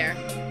out of there.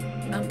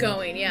 I'm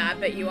going. Yeah, I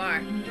bet you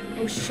are.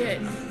 Oh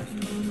shit.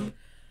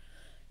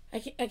 I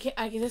can't,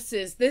 this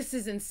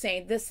is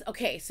insane.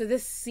 Okay, so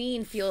this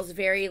scene feels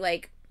very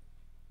like,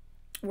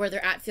 where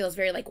they're at feels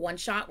very like one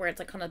shot, where it's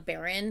like kind of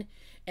barren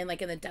and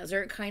like in the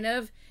desert kind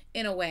of,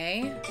 in a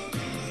way.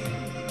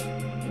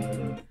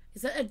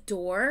 Is that a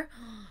door?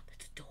 Oh,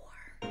 that's a door.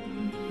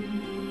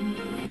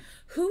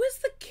 Who is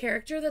the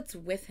character that's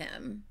with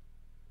him?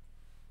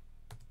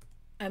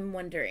 I'm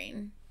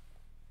wondering.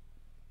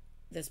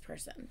 This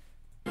person.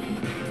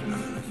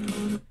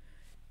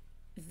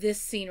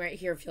 This scene right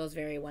here feels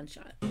very one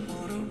shot.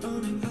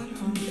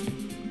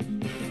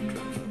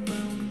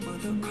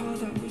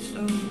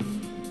 slow.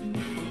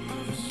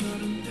 All of a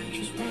sudden they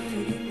just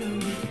wanted to know.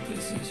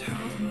 This is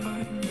how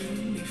I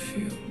really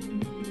feel.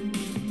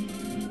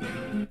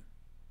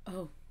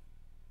 Oh.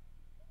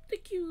 The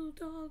cute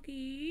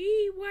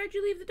doggy. Why'd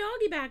you leave the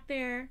doggy back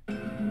there?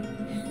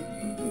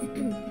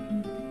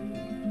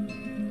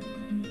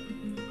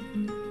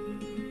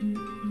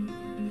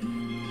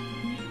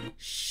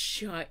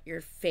 Shut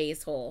your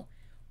face hole.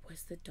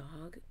 Was the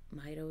dog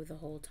Mito the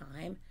whole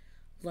time,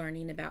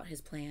 learning about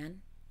his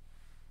plan?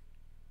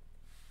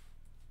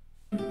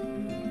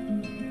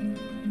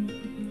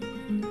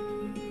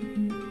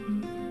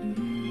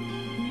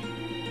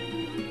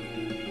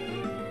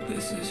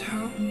 This is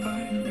how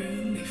I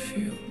really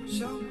feel.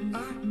 So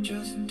I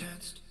just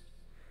danced.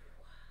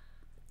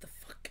 What the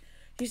fuck?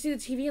 Do you see the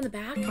TV in the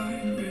back?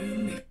 I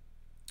really.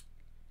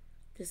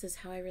 This is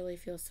how I really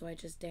feel, so I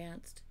just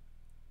danced.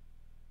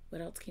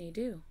 What else can you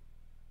do?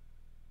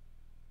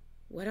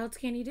 What else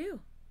can you do?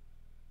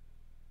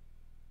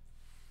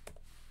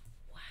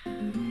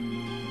 Wow.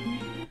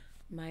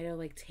 Mito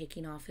like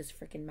taking off his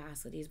freaking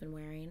mask that he's been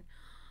wearing.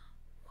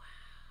 Wow.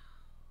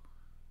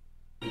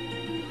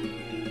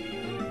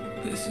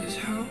 This is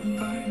how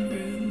I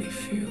really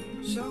feel.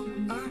 So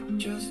I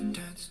just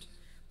danced.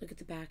 Look at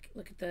the back.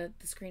 Look at the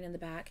screen in the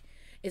back.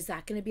 Is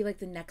that going to be like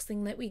the next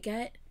thing that we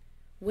get?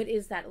 What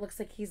is that? It looks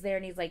like he's there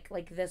and he's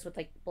like this with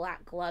like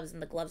black gloves,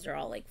 and the gloves are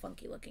all like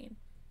funky looking.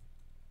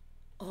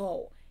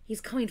 Oh,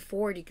 he's coming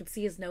forward. You can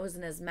see his nose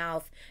and his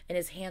mouth, and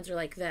his hands are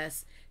like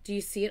this. Do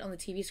you see it on the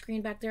TV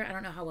screen back there? I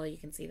don't know how well you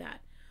can see that.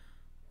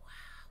 Wow,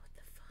 what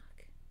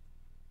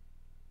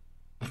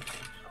the fuck?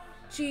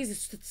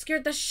 Jesus, it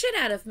scared the shit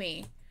out of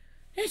me.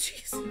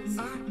 Jesus.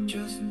 I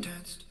just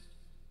danced.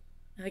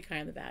 And the guy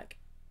in the back.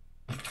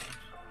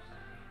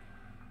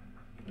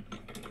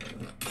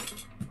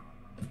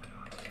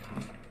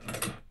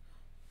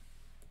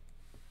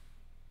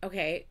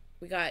 Okay,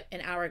 we got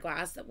an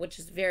hourglass, which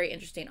is very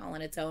interesting all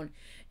on its own.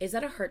 Is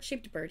that a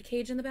heart-shaped bird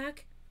cage in the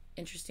back?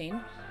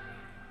 Interesting.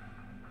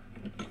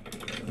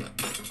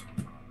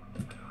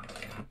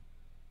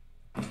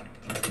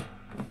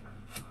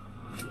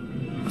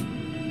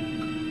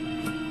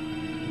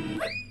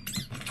 What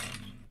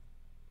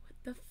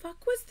the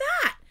fuck was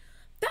that?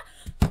 That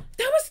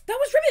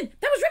was ribbon.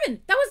 That was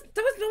ribbon. That was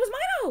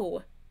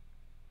Mito.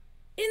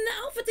 In the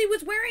outfit he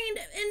was wearing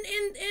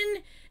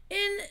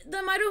in the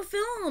Mito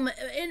film,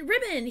 in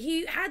Ribbon,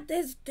 he had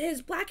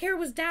his black hair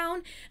was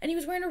down and he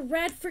was wearing a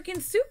red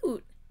freaking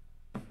suit.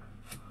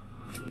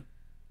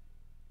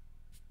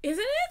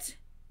 Isn't it?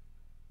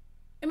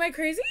 Am I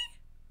crazy?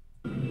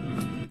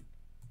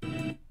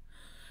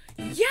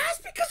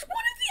 Yes, because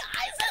one of the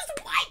eyes is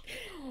white.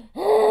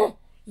 Oh,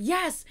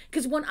 yes,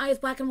 because one eye is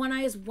black and one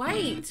eye is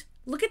white.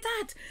 Look at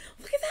that.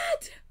 Look at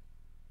that.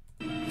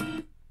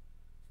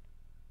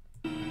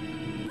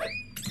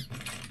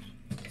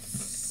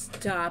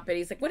 Stop it.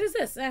 He's like, what is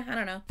this? I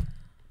don't know.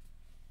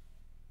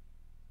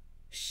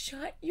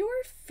 Shut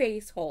your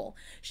face hole.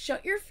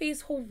 Shut your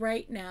face hole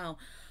right now.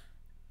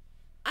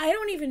 I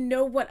don't even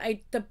know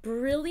the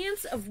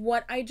brilliance of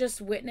what I just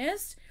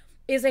witnessed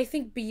is, I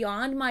think,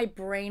 beyond my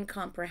brain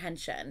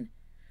comprehension.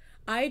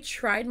 I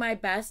tried my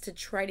best to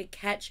try to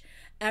catch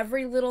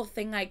every little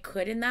thing I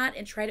could in that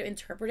and try to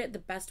interpret it the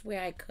best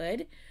way I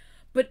could.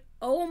 But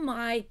oh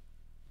my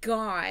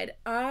God,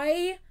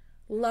 I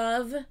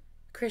love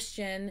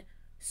Christian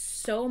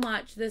so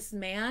much. This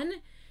man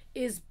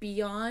is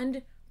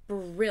beyond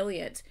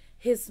brilliant.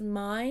 His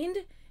mind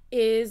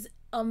is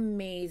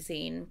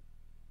amazing.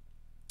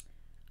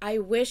 I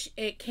wish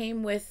it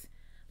came with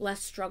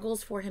less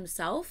struggles for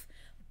himself,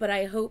 but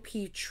I hope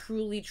he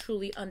truly,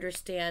 truly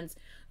understands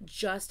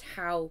just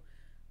how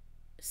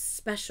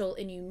special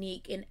and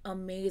unique and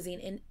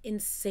amazing and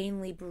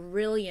insanely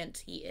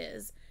brilliant he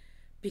is.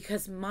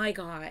 Because my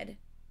God,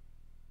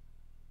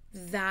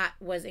 that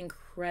was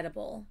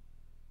incredible.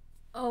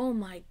 Oh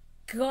my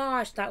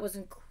gosh, that was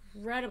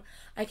incredible.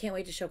 I can't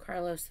wait to show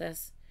Carlos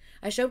this.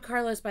 I showed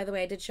Carlos, by the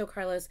way, I did show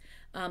Carlos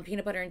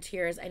Peanut Butter and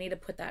Tears. I need to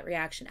put that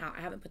reaction out.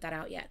 I haven't put that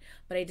out yet,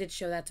 but I did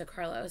show that to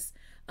Carlos.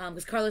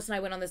 Because Carlos and I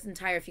went on this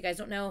entire, if you guys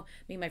don't know,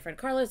 me and my friend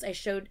Carlos, I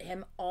showed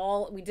him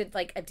all, we did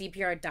like a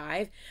DPR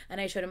dive, and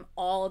I showed him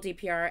all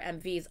DPR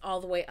MVs all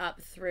the way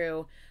up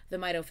through the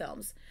Mito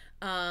films.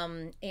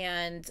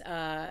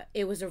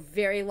 It was a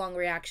very long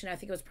reaction. I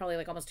think it was probably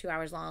like almost 2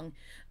 hours long.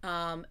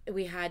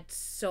 We had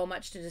so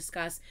much to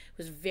discuss. It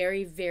was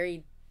very,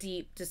 very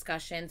deep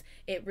discussions.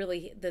 It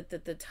really,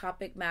 the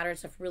topic matter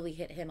stuff really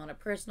hit him on a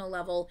personal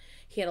level.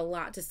 He had a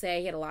lot to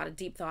say. He had a lot of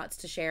deep thoughts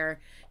to share.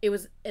 It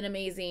was an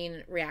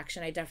amazing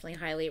reaction. I definitely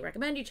highly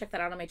recommend you check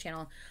that out on my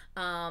channel.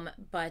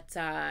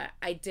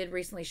 I did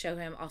recently show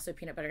him also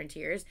Peanut Butter and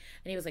Tears,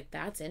 and he was like,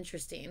 that's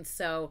interesting.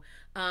 So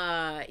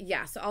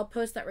yeah, so I'll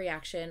post that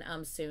reaction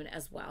soon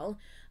as well.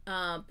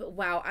 But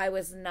wow, I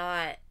was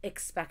not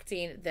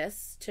expecting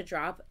this to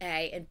drop,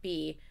 A, and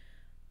B,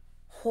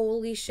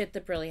 holy shit,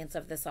 the brilliance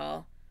of this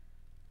all.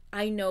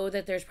 I know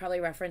that there's probably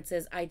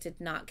references I did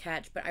not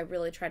catch, but I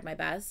really tried my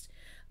best.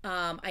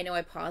 I know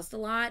I paused a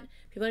lot.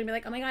 People are gonna be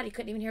like, "Oh my god, you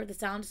couldn't even hear what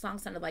the song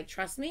sounded like."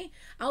 Trust me,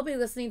 I'll be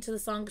listening to the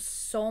song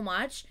so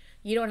much.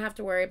 You don't have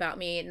to worry about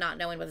me not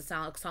knowing what the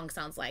song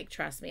sounds like.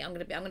 Trust me, I'm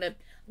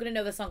gonna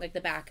know the song like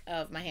the back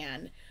of my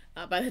hand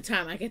by the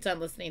time I get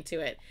done listening to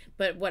it.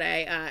 But what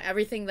I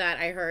everything that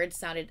I heard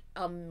sounded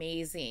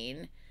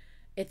amazing.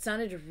 It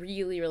sounded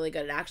really, really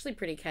good. Actually,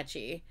 pretty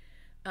catchy.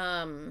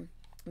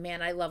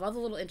 Man, I love all the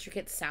little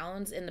intricate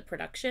sounds in the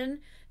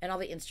production and all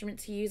the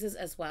instruments he uses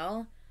as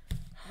well.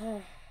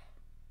 Oh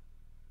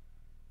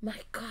my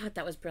god,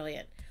 that was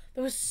brilliant.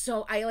 That was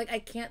so I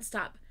can't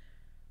stop.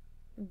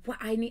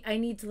 I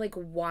need to like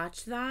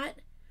watch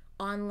that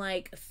on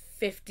like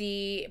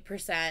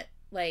 50%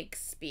 like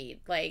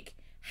speed, like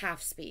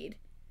half speed,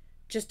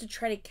 just to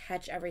try to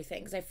catch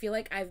everything because I feel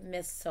like I've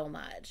missed so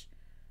much.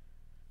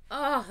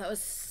 Oh, that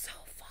was so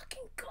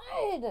fucking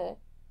good.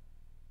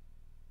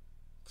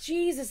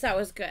 Jesus, that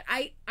was good.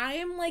 I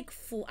am like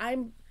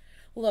I'm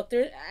look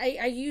there.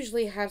 I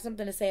usually have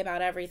something to say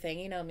about everything.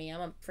 You know me.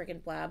 I'm a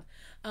freaking blab.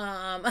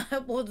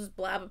 We'll just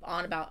blab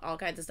on about all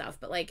kinds of stuff.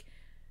 But like,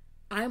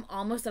 I'm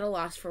almost at a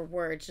loss for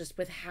words just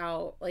with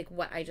how like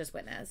what I just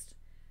witnessed.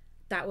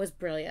 That was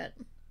brilliant.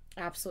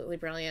 Absolutely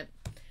brilliant.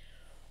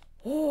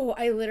 Oh,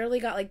 I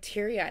literally got like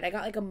teary eyed. I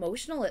got like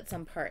emotional at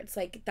some parts.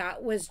 Like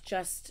that was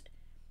just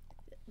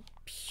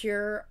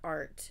pure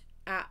art.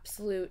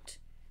 Absolute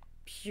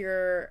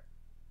pure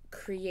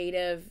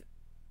creative,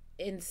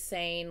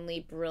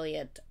 insanely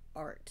brilliant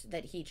art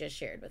that he just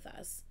shared with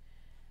us.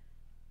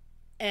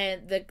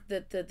 And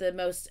the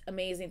most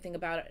amazing thing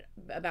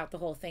about the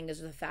whole thing is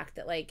the fact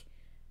that like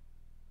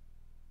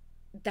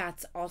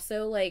that's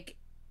also like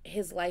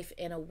his life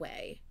in a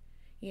way.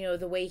 You know,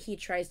 the way he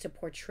tries to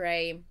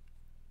portray,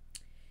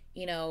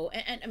 you know,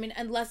 and I mean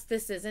unless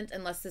this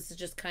is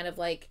just kind of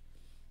like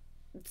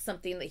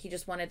something that he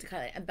just wanted to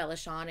kind of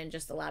embellish on and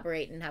just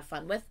elaborate and have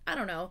fun with. I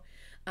don't know.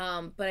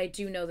 But I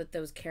do know that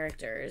those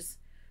characters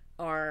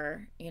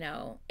are, you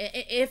know,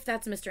 if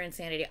that's Mr.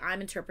 Insanity,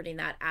 I'm interpreting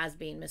that as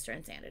being Mr.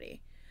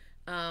 Insanity.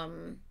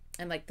 And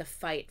like the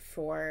fight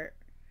for,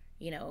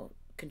 you know,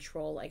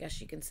 control, I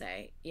guess you can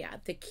say. Yeah,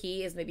 the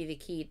key is maybe the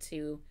key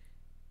to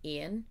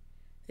Ian,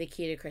 the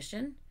key to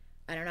Christian.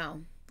 I don't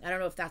know. I don't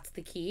know if that's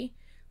the key.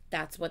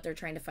 That's what they're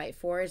trying to fight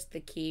for, is the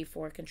key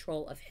for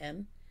control of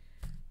him.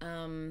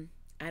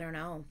 I don't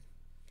know.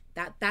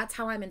 That's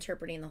how I'm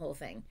interpreting the whole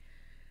thing.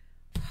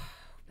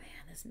 Oh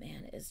man, this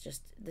man is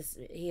just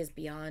he is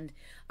beyond.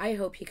 I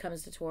hope he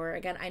comes to tour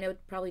again. I know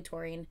probably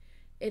touring,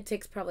 it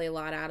takes probably a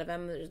lot out of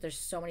him. There's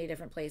so many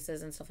different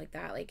places and stuff like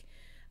that. Like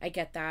I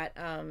get that.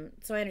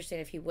 So I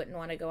understand if he wouldn't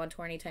want to go on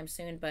tour anytime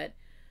soon, but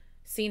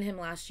seeing him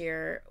last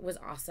year was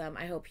awesome.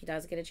 I hope he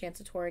does get a chance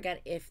to tour again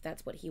if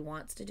that's what he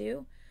wants to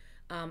do.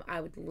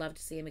 I would love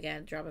to see him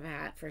again. Drop of a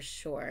hat for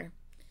sure.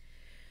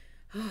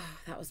 Oh,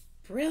 that was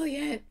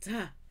brilliant.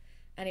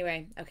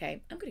 Anyway,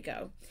 okay, I'm gonna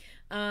go.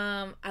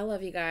 I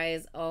love you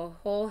guys a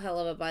whole hell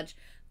of a bunch.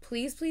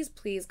 Please, please,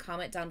 please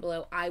comment down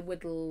below. I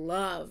would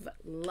love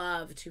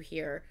to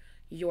hear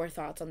your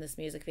thoughts on this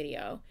music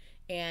video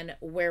and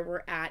where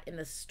we're at in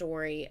the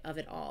story of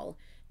it all.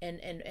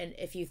 And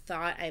if you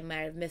thought I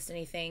might have missed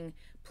anything,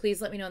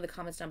 please let me know in the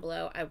comments down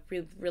below. I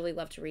would really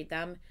love to read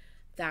them.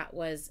 That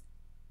was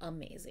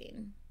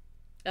amazing.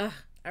 Ugh.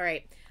 All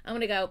right, I'm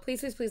gonna go. Please,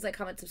 please, please like,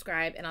 comment,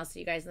 subscribe, and I'll see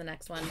you guys in the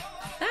next one.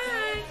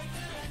 Bye.